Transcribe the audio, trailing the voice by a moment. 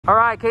All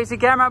right, Casey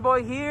Camera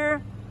Boy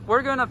here.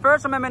 We're doing a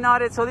First Amendment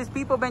audit. So these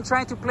people have been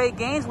trying to play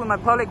games with my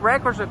public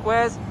records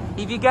request.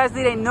 If you guys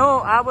didn't know,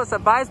 I was a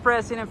vice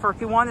president for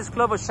Kiwanis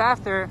Club of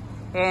Shafter.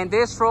 And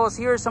this trolls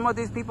here, some of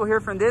these people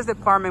here from this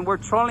department were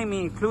trolling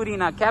me, including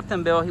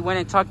Captain Bill. He went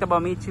and talked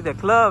about me to the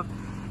club.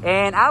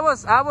 And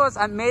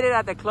I made it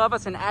at the club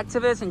as an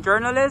activist and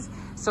journalist.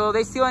 So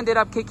they still ended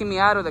up kicking me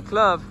out of the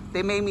club.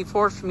 They made me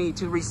force me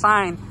to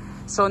resign.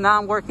 So now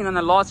I'm working on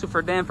a lawsuit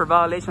for them for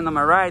violation of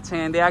my rights,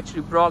 and they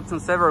actually broke some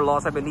several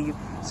laws, I believe.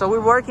 So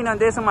we're working on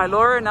this on my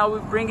lawyer. Now we're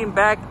bringing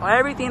back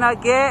everything I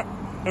get,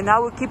 and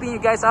now we're keeping you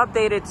guys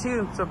updated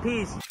too. So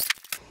peace.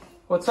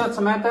 What's up,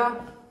 Samantha? Not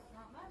much.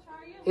 How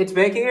are you? It's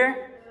Becky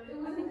here.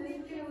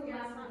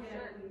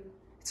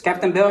 It's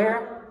Captain Bill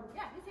here.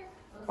 Yeah, he's here.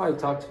 Probably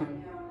talk to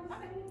him. Okay.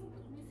 Let me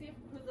see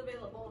who's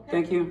available. Okay?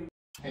 Thank you.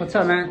 What's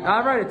up, man?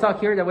 I'd rather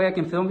talk here that way I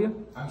can film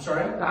you. I'm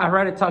sorry? I'd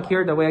rather talk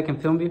here the way I can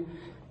film you.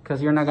 Because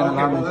you're not going to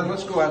allow me. Okay, well then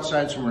let's go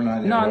outside so we're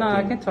not No,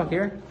 I can talk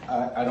here.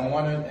 I don't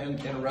want to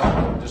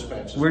interrupt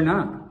dispatches. We're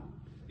not.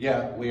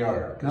 Yeah, we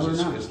are. No, we're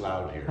not. It's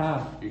loud here.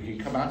 How? You can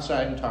come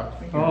outside and talk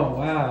to me. Oh,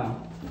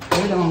 wow.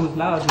 You're the one who's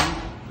loud,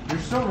 man. You're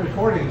still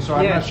recording, so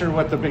I'm not sure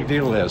what the big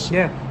deal is.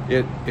 Yeah.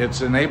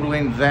 It's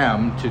enabling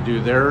them to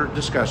do their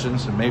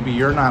discussions, and maybe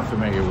you're not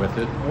familiar with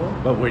it,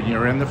 but when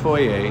you're in the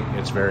foyer,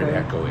 it's very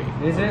echoey.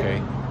 Is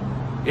it?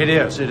 It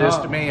is. It is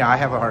to me. I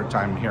have a hard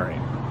time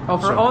hearing.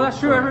 Oh, that's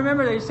true. I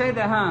remember that you said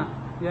that, huh?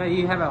 Yeah,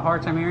 you have a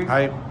hard time hearing?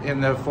 In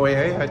the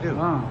foyer, I do.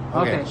 Oh,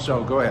 okay.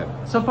 So go ahead.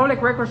 So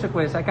public records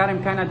request, I got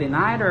him kind of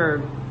denied,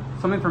 or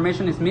some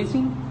information is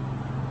missing?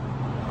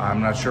 I'm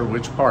not sure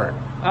which part.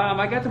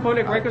 I got the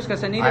public records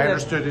because I needed I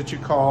understood that you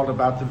called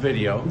about the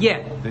video.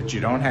 Yeah. That you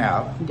don't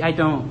have. I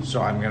don't.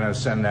 So I'm going to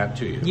send that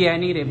to you. Yeah, I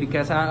need it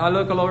because I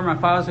look all over my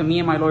files and me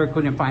and my lawyer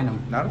couldn't find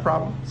them. Not a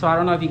problem. So I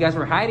don't know if you guys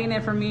were hiding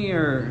it from me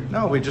or...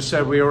 No, we just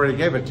said we already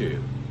gave it to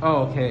you.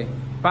 Oh, okay.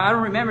 But I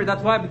don't remember.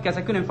 That's why, because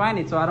I couldn't find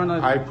it. So I don't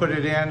know. I put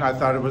it in. I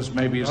thought it was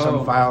maybe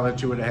some file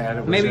that you would have had. It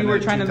was maybe you were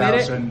trying to admit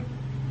it?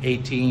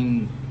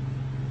 2018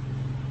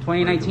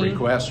 2019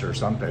 request or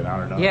something. I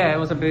don't know. Yeah, it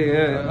was a big.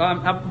 What you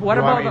about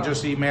want me to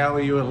just email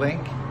you a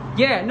link?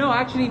 Yeah, no,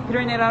 actually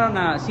putting it out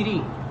on a CD.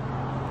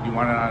 You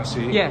want it on a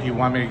CD? Yeah. Do you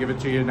want me to give it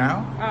to you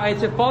now?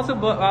 It's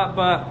possible,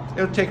 but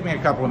it'll take me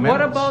a couple of minutes.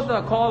 What about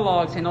the call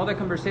logs and all the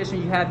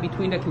conversations you had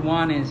between the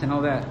Kiwanis and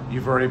all that?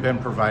 You've already been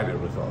provided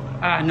with all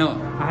that. No,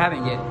 I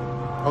haven't yet.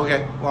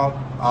 Okay, well,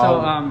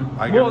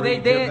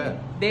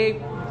 they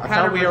I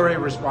thought we already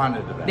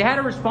responded to that. They had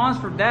a response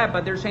for that,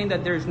 but they're saying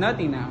that there's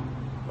nothing now.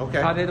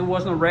 Okay. There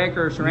was no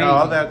records or anything.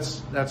 anything.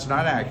 No, that's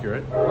not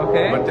accurate.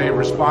 Okay. What they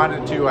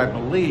responded to, I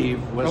believe,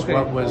 was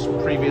what was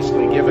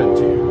previously given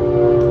to you.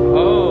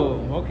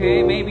 Oh,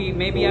 okay.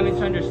 Maybe I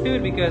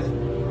misunderstood because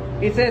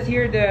it says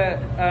here that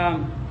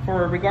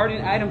for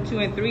regarding item 2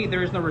 and 3,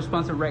 there is no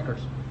responsive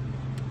records.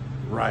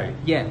 Right.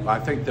 Yeah. I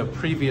think the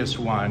previous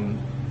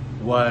one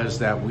was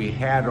that we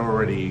had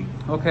already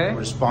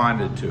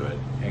responded to it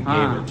and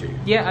gave it to you.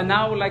 Yeah, and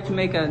now I would like to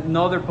make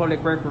another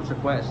public records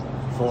request.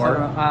 For?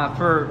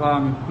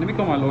 Let me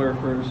call my lawyer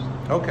first.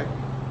 Okay.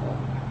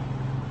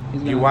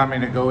 Do you want me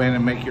to go in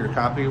and make your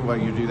copy while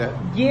you do that?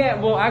 Yeah,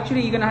 well,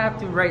 actually, you're going to have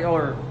to write,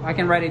 or I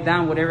can write it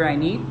down, whatever I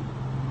need.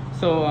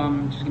 So,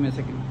 just give me a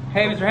second.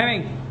 Hey, Mr.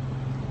 Hemming.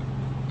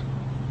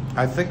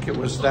 I think it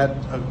was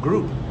that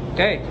group.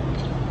 Okay.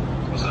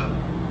 What's up?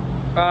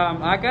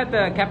 I got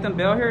the Captain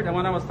Bill here, the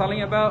one I was telling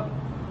you about.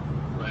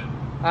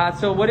 Right.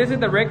 So what is it,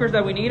 the records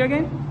that we need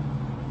again?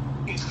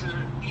 It's their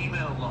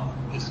email log.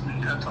 You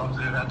got to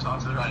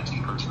talk to their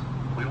IT person.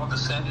 We want to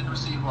send and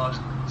receive logs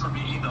from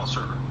your email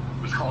server,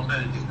 which is called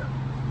metadata.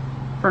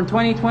 From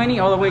 2020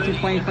 all the way to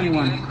If they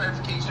 2021. get any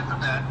clarification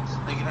from that,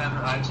 they can have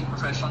their IT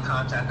professional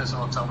contact us and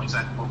we'll tell them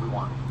exactly what we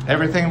want.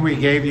 Everything we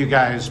gave you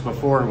guys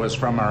before was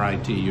from our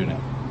IT unit.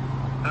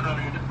 No,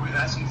 we're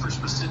asking for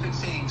specific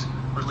things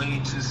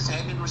related to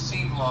send and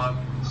receive log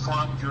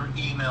from your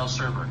email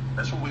server.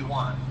 That's what we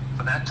want.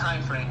 For that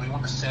time frame, we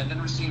want to send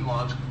and receive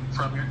logs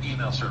from your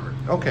email server.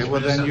 Okay, well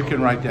then you can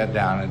write that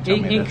down and tell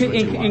me that's what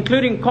you want.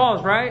 Including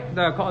calls, right?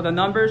 The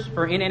numbers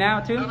for in and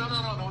out too?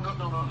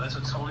 No. That's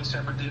a totally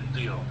separate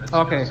deal. That's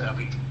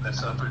a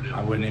separate deal.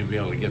 I wouldn't even be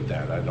able to get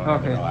that. I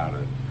don't even know how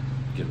to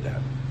get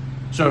that.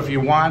 So if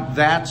you want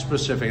that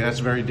specific, that's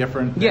very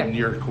different than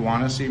your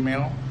Kiwanis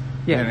email.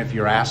 Yeah. And if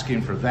you're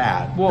asking for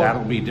that,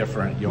 that'll be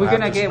different. We're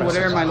going to get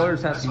whatever my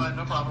lawyer's asking. That's fine,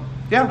 no problem.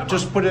 Yeah,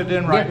 just put it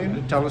in writing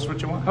and tell us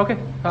what you want. Okay.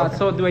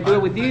 So do I do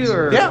it with you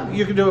or? Yeah,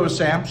 you can do it with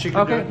Sam. She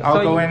can do it.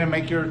 I'll go in and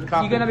make your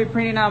copy. You're going to be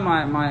printing out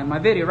my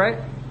video, right?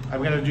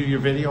 I'm going to do your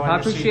video. I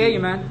appreciate you,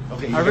 man.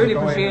 Okay, I really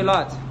appreciate it a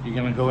lot. You're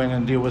going to go in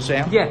and deal with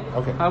Sam? Yeah.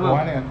 Okay, I will. Go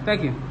on in.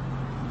 Thank you.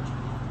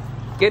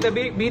 Get the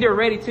video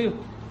ready too.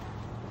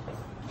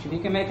 If you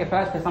can make it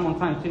fast, because I'm on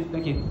time too.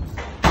 Thank you.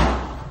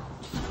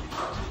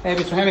 Hey,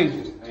 Mr.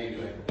 Hemming. How you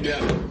doing? Yeah.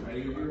 Are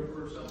you here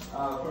for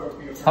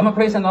I'm going to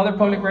place another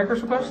public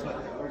records request.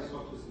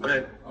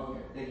 Okay.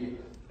 Thank you.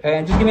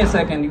 And just give me a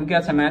second. We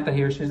got Samantha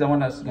here. She's the one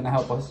that's going to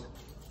help us.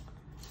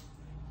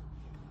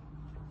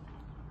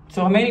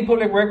 So how many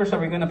public records are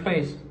we going to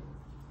place?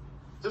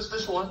 Just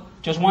this one.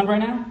 Just one right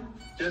now?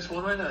 Just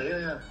one right now,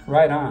 yeah.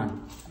 Right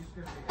on.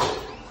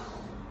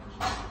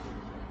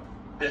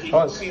 Yeah, he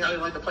can see how he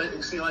like to play.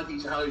 See how he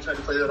tried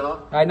to play that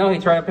off. I know he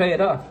tried to play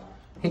it off.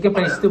 He can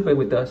play stupid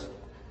with us.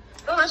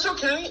 No, that's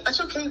okay.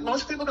 That's okay.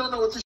 Most people don't know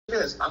what this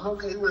is. I'm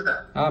okay with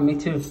that. Me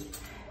too.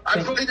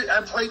 I've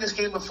played this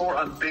game before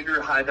on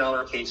bigger,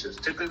 high-dollar cases.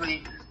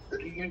 Typically,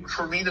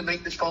 for me to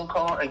make this phone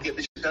call and get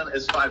this done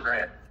is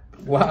 $5,000.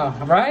 Wow,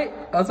 right?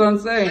 That's what I'm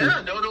saying.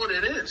 Yeah, no,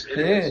 it is. It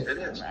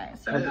is. Right.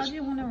 So how do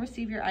you want to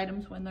receive your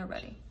items when they're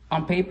ready?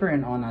 On paper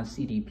and on a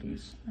CD,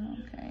 please.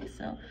 Okay,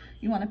 so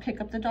you want to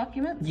pick up the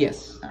documents?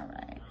 Yes. All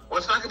right. Well,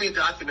 it's not going to be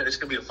a document. It's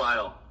going to be a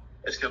file.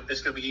 It's going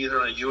to be either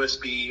on a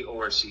USB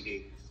or a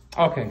CD.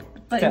 Okay.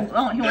 But he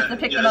wants to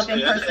pick them up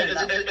in person.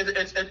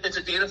 It's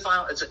a data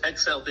file. It's an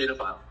Excel data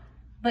file.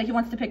 But he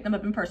wants to pick them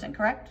up in person,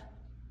 correct?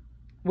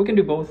 We can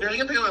do both. Yeah, you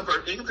can pick them up.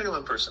 You can pick them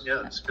up in person.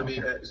 Yeah, it's gonna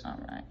be. All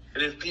right.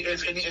 And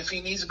if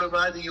he needs to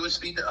provide the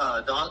USB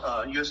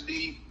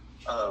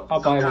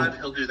I'll buy one.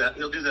 he'll do that.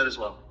 He'll do that as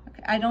well.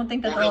 Okay. I don't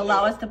think that they'll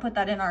allow us to put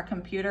that in our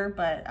computer,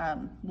 but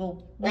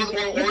we'll get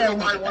there. He'll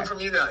buy one from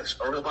you guys,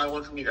 or he'll buy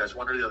one from you guys,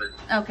 one or the other.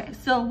 Okay.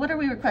 So what are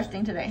we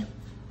requesting today?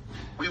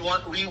 We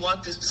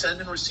want to send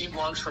and receive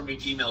logs from your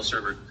email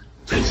server.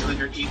 Basically,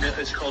 your email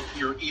is called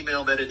your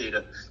email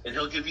metadata, and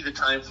he'll give you the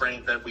time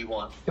frame that we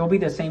want. It will be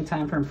the same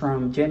time frame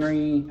from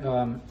January,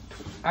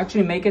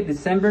 actually make it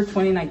December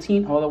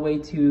 2019 all the way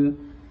to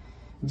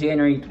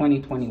January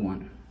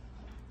 2021.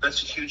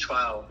 That's a huge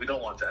file. We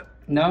don't want that.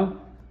 No?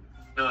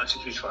 No, that's a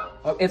huge file.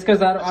 Oh, it's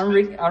because I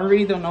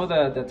really don't know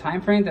the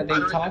time frame that they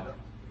talk.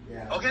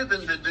 Okay,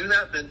 then do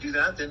that. Then do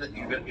that. Then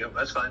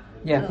that's fine.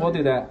 Yeah, we'll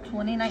do that.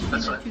 2019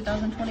 to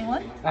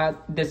 2021?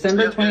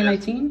 December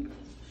 2019?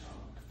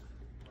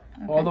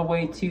 Okay. All the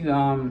way to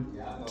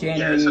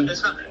January.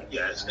 It's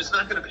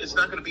not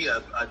gonna be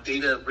a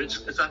data rich.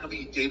 It's not gonna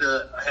be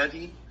data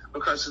heavy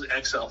because it's an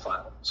Excel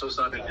file. So it's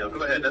not a big deal.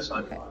 Go ahead. That's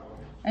fine. Okay.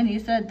 And you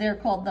said they're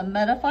called the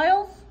meta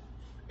files?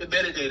 The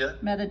metadata.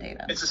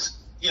 Metadata. It's a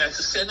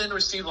send and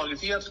receive log.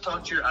 If you have to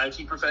talk to your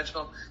IT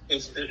professional,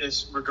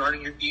 it's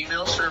regarding your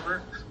email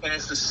server, and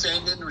it's the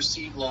send and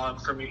receive log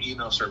from your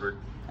email server.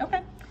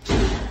 Okay.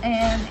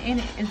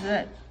 And is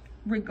it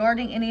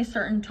regarding any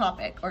certain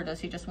topic, or does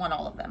he just want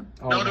all of them?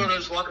 No. We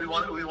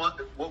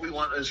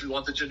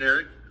want the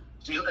generic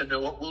deal, and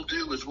then what we'll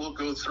do is we'll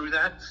go through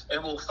that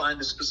and we'll find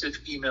the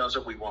specific emails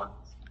that we want.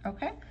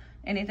 Okay.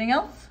 Anything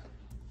else?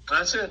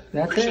 That's it.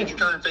 Appreciate your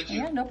time. Thank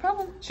you. Yeah, no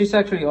problem. She's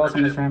actually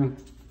awesome, Mr. Remy.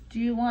 Do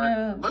you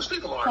want Most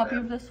people are, copy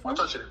of this form?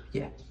 I'll touch it.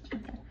 Yeah.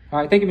 Okay. All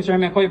right. Thank you, Mr.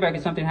 Remy. I'll call you back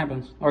if something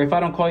happens, or if I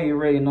don't call you, you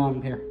already know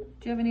I'm here.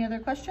 Do you have any other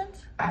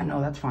questions?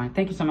 No, that's fine.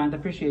 Thank you, Samantha.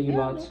 Appreciate you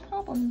lots. No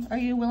problem. Are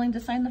you willing to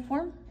sign the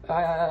form?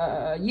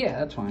 Yeah,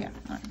 that's fine. Yeah.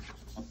 All right.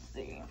 Let's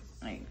see.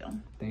 There you go.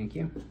 Thank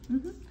you.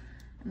 And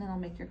then I'll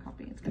make your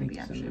copy. It's going to be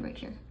actually right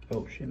here.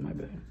 Oh, shit, my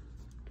bad.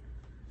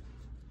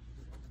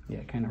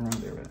 Yeah, kind of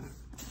wrong there, but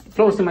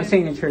close to my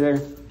signature there.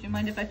 Do you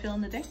mind if I fill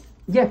in the date?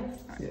 Yeah.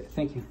 Yeah,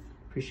 thank you.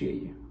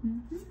 Appreciate you.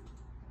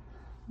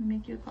 Let me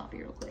make you a copy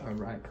real quick. All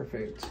right,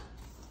 perfect.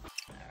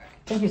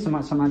 Thank you so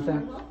much,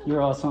 Samantha.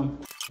 You're awesome.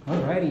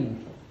 Alrighty.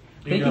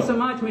 Thank you so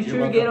much. Make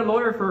sure you get a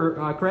lawyer for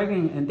Craig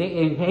and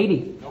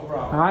Haiti. No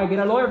problem. All right, get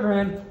a lawyer for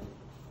him.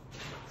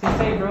 Stay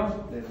safe, bro.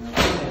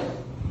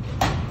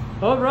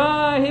 All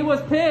right, he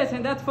was pissed,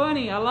 and that's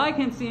funny. I like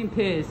him seeing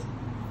pissed.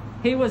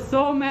 He was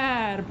so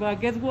mad, but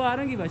guess what? I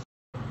don't give a shit.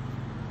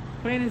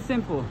 Plain and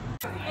simple.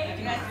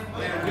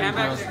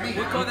 Comeback. We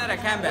call that a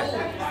comeback.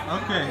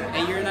 Okay.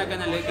 And you're not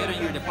gonna look good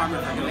in your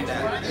department for doing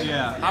that.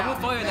 Yeah. I will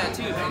fire that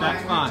too.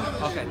 That's fine.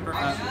 Okay,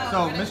 perfect.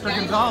 So, Mr.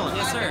 Gonzalez.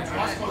 Yes, sir.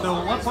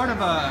 So, what part of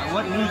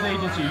what news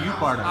agency are you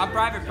part of?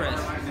 Private press.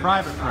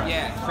 Private press.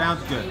 Yeah.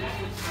 Sounds good.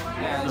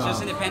 Yeah, it's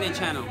just independent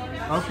channel.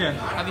 Okay.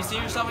 Have you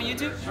seen yourself on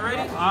YouTube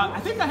already? I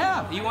think I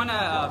have. You want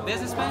a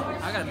business pen?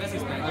 I got a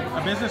business pen.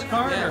 A business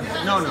card?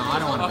 Yeah. Or? No, I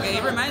don't want Okay,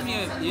 it reminds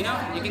me of, you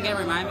can get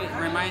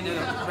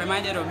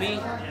reminded of me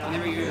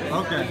whenever you do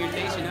your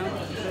taste,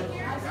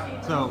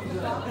 So.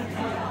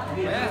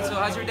 Yeah, so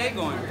how's your day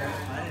going?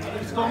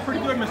 It's going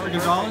pretty good, Mr.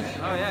 Gonzalez.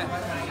 Oh,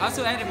 yeah. I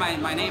also added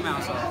my name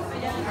out, so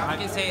you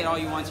can say it all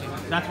you want to.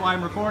 That's why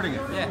I'm recording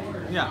it. Yeah.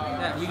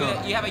 Yeah.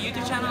 You have a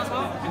YouTube channel as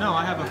well? No,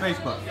 I have a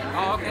Facebook.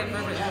 Oh, okay,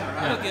 perfect.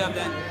 I'll look you up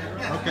then.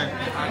 Okay.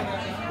 All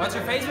right. What's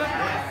your Facebook?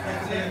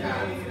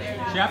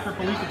 Chapter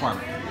Police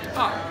Department.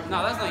 Oh,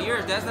 no, that's not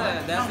yours. That's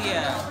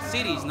the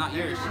city's, not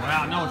yours.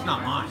 Well, no, it's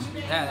not mine.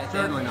 Yeah,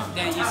 certainly not.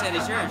 Then you said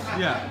it's yours.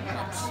 Yeah.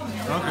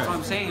 That's what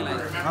I'm saying.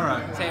 Like, all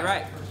right. Say it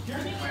right.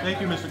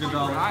 Thank you, Mr.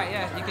 Gonzalez. All right,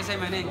 yeah, you can say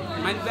my name.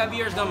 My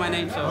viewers know my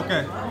name, so.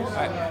 Okay. All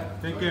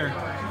right. Take care.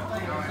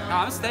 No,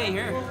 I'm staying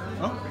here.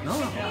 Oh, no.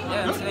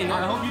 Yeah, I'm staying here.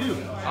 I hope you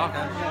do.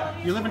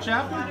 Okay. You live in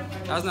Shafter?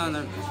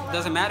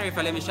 Doesn't matter if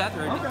I live in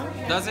Shafter.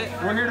 Okay. Does it?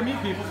 We're here to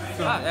meet people.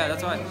 So. Yeah,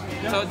 that's why.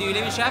 Yeah. So, do you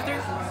live in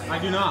Shafter? I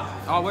do not.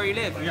 Oh, where you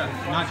live? Yeah,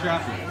 not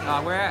Shafter.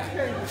 Where at?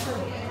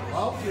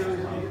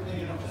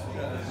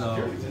 So.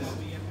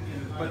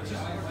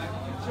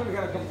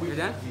 You're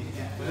done?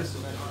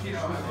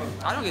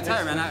 I don't get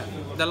tired, man.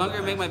 The longer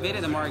I make my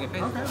video, the more I get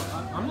paid. Okay.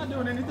 I'm not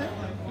doing anything.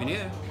 Me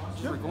neither.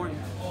 Just recording.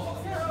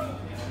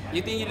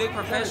 You think you look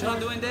professional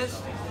doing this?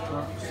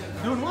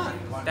 Doing what?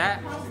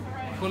 That?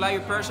 Pull out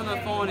your personal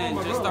phone and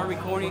just start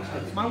recording?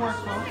 It's my work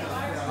phone.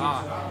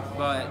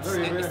 But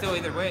it's still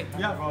either way.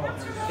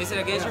 Yeah. Is it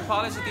against your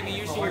policy to be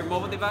using your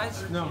mobile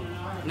device? No.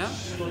 No?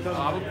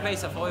 I would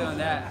place a FOIA on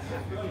that.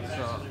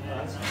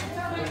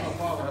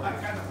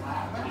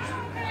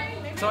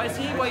 So I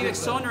see why you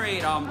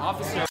exonerate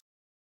officers.